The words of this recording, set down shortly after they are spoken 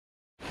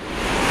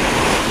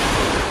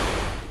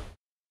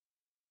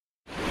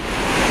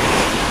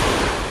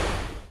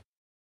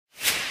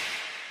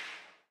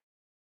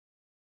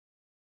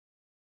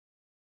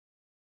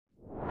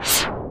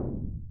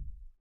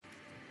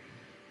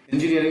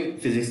Engineering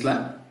Physics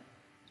Lab.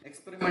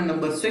 Experiment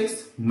number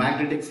 6,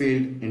 magnetic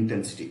field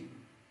intensity.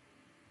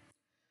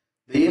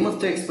 The aim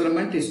of the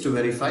experiment is to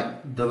verify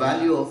the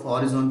value of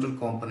horizontal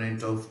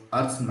component of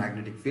Earth's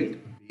magnetic field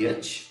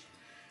BH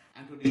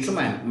and to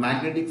determine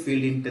magnetic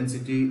field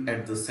intensity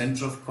at the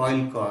center of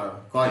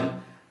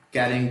coil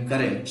carrying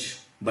current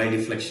by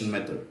deflection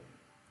method.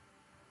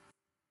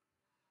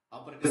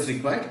 Apparatus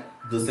required: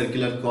 the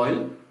circular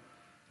coil,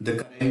 the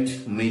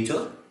current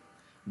meter,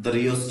 the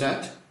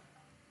rheostat,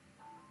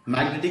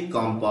 magnetic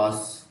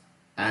compass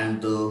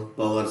and the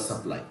power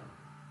supply.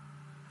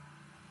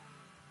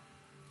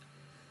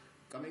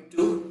 Coming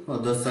to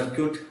the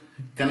circuit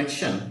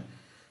connection,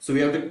 so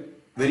we have to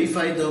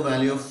verify the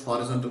value of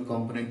horizontal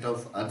component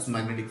of Earth's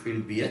magnetic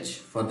field BH.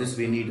 For this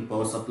we need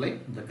power supply,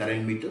 the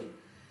current meter,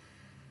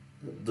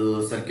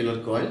 the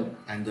circular coil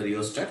and the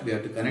rheostat. We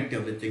have to connect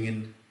everything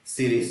in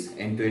series,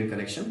 end-to-end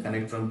connection.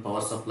 Connect from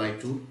power supply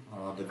to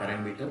the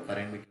current meter to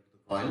the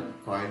coil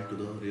to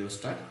the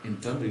rheostat,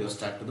 in turn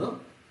rheostat to the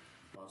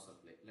power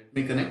supply. Let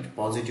me connect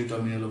positive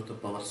terminal of the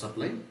power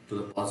supply to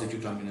the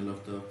positive terminal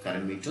of the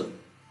current meter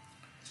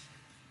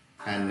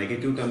and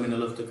negative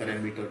terminal of the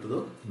current meter to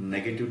the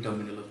negative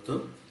terminal of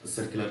the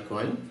circular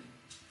coil,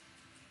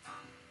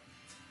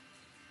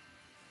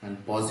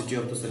 and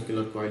positive of the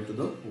circular coil to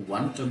the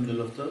one terminal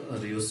of the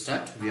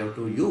rheostat. We have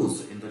to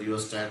use in the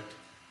rheostat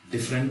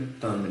different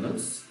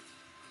terminals.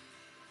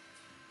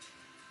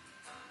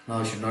 Now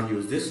I should not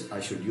use this,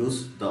 I should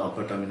use the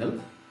upper terminal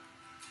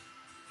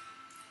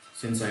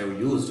since I have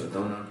used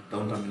down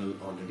terminal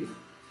already.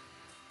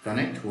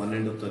 Connect one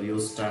end of the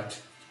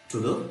rheostat to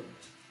the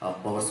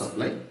power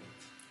supply.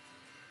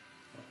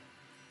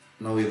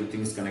 Now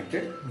everything is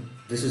connected.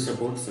 This is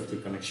about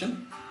circuit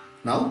connection.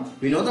 Now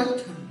we know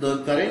that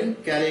the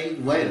current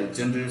carrying wire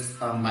generates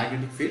a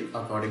magnetic field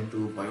according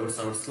to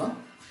Biot-Savart's law.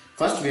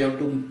 First we have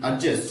to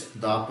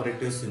adjust the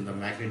apparatus in the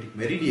magnetic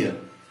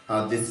meridian.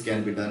 This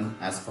can be done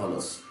as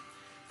follows.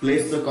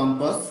 Place the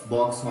compass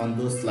box on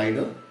the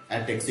slider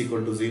at x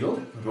equal to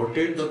 0.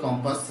 Rotate the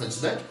compass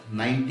such that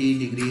 90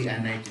 degree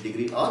and 90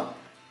 degree are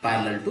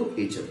parallel to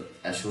each other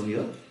as shown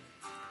here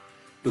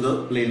to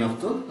the plane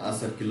of the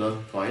circular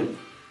coil.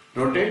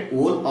 Rotate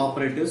all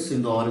apparatus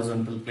in the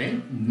horizontal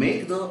plane.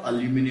 Make the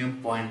aluminum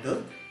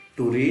pointer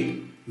to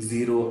read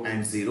 0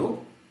 and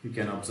 0. You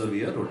can observe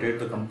here. Rotate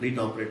the complete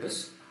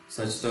apparatus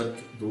such that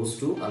those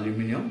two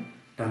aluminum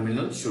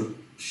terminals should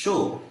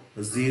show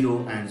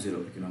 0 and 0.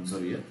 You can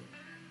observe here.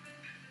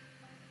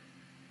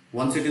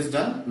 Once it is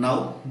done,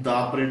 now the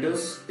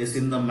apparatus is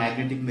in the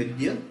magnetic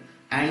meridian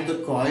and the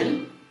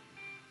coil,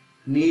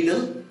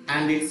 needle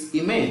and its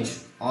image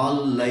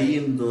all lie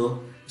in the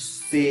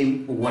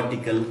same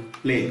vertical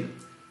plane.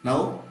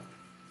 Now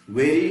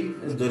vary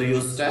the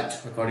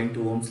rheostat according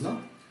to Ohm's law.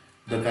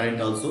 The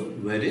current also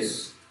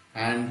varies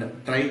and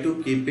try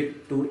to keep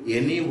it to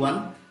any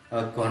one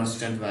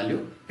constant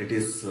value. It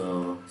is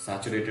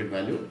saturated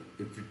value.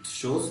 If it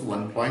shows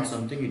 1 point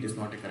something, it is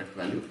not a correct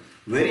value.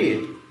 Vary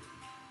it.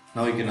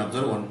 Now you can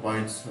observe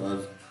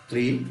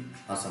 1.3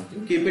 or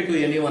something. Keep it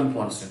to any one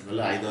constant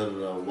value, either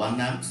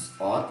 1 amps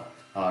or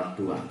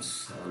 2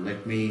 amps.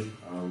 Let me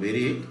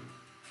vary it.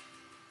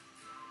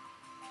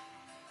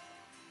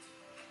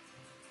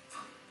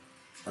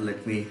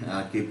 Let me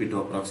keep it to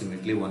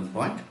approximately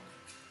 1.2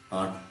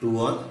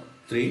 or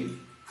 3.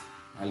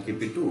 I'll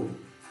keep it to.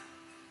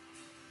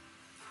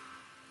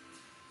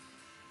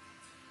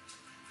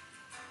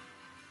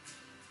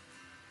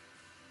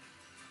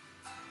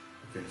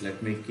 Okay,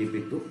 let me keep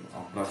it to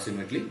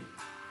approximately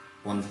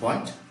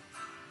 1.2.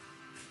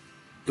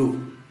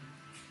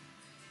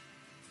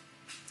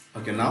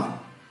 Okay, now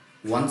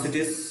once it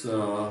is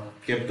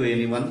kept to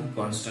any one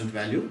constant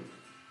value,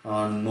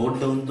 note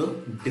down the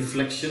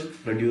deflection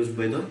produced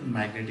by the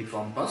magnetic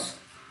compass.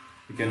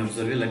 You can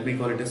observe it. Let me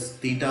call it as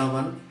theta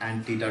 1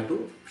 and theta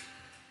 2.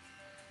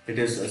 It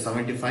is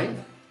 75.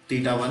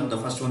 Theta 1, the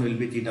first one will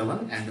be theta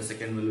 1 and the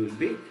second one will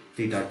be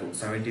theta 2.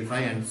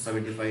 75 and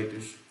 75 it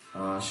is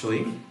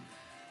showing.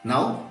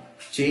 Now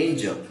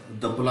change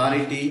the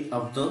polarity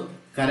of the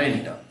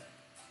current.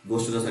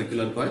 Goes to the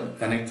circular coil.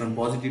 Connect from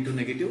positive to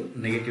negative,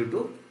 negative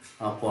to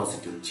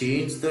positive.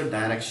 Change the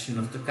direction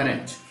of the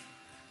current.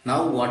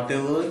 Now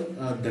whatever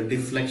the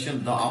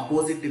deflection, the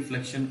opposite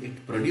deflection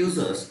it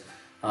produces,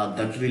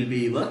 that will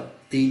be your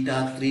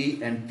theta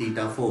 3 and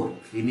theta 4.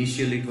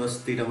 Initially it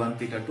was theta 1,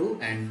 theta 2,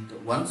 and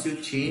once you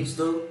change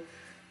the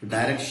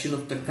direction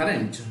of the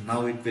current,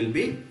 now it will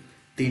be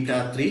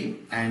theta 3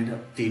 and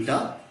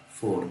theta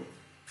 4.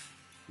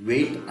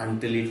 Wait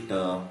until it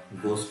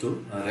goes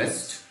to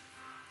rest.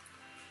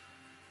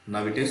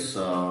 Now it is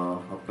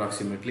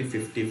approximately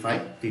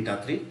 55,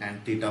 theta 3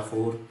 and theta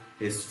 4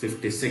 is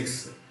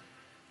 56.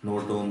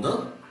 Note down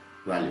the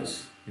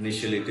values.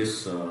 Initially it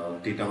is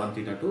theta 1,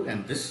 theta 2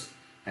 and this,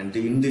 and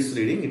in this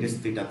reading it is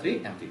theta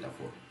 3 and theta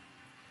 4.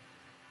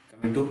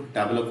 Coming to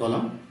tabular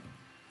column.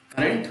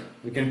 Current,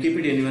 we can keep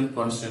it any one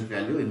constant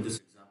value. In this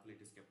example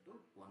it is kept to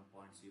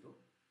 1.0.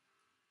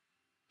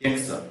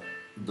 X,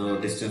 the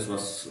distance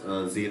was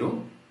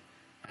 0,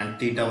 and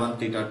theta 1,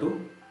 theta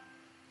 2,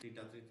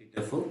 theta 3, theta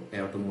theta 4, I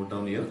have to note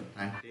down here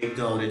and take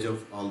the average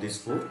of all these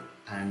 4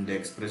 and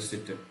express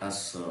it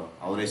as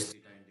average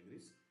theta in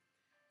degrees.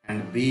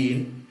 And B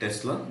in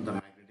Tesla, the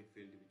magnetic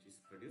field which is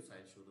produced, I'll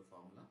show the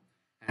formula.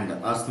 And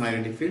the Earth's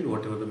magnetic field,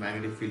 whatever the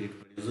magnetic field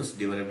it produces,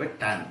 divided by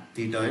tan.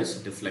 Theta is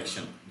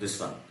deflection, this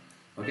one.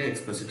 Okay,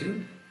 express it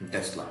in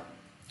Tesla.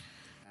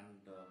 And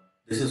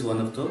this is one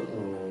of the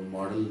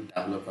model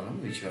tabular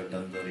column which we have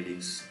done the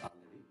readings already.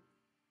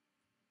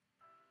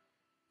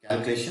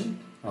 Calculation,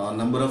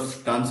 number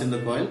of turns in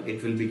the coil,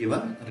 it will be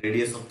given.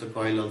 Radius of the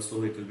coil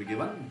also it will be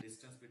given.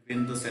 Distance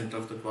between the center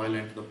of the coil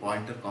and the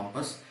pointer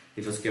compass,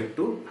 it was kept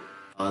to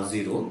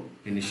 0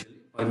 initially.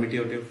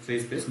 Permittivity of free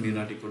space mu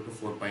naught equal to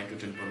 4 pi into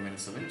 10 power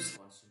minus 7 is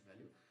constant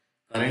value.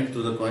 Current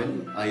to the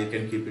coil, I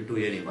can keep it to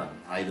any one,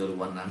 either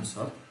 1 amps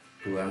or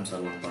 2 amps or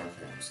 1.5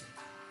 amps.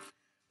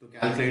 To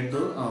calculate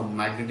the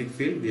magnetic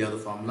field, we have the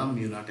formula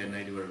mu naught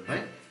Ni divided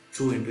by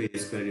 2 into a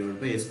square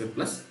divided by a square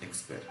plus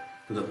x square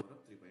to the power of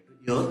 3 by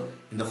 2. Here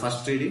in the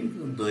first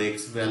reading, the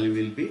x value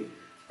will be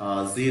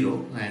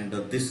 0 and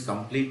this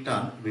complete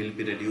term will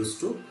be reduced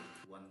to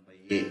 1 by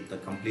a. The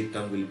complete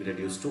term will be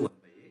reduced to 1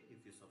 by a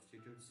if you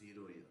substitute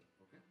 0 here.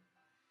 Okay.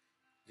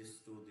 This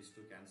 2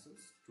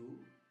 cancels, 2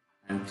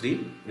 and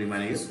 3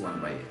 remaining is 1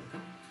 by a.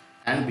 Okay.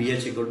 And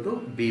bh equal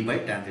to b by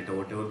tan theta,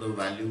 whatever the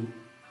value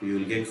you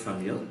will get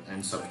from here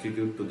and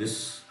substitute to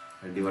this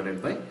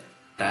divided by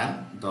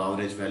tan, the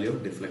average value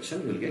of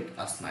deflection you will get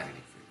as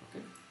magnetic field.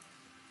 Okay.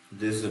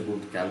 This is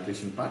about the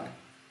calculation part.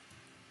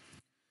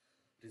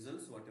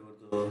 Results, whatever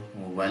the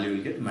value you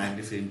will get,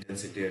 magnetic field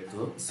intensity at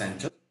the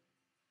center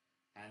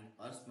and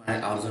Earth's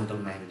horizontal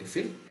magnetic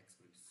field,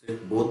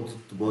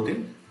 both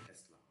in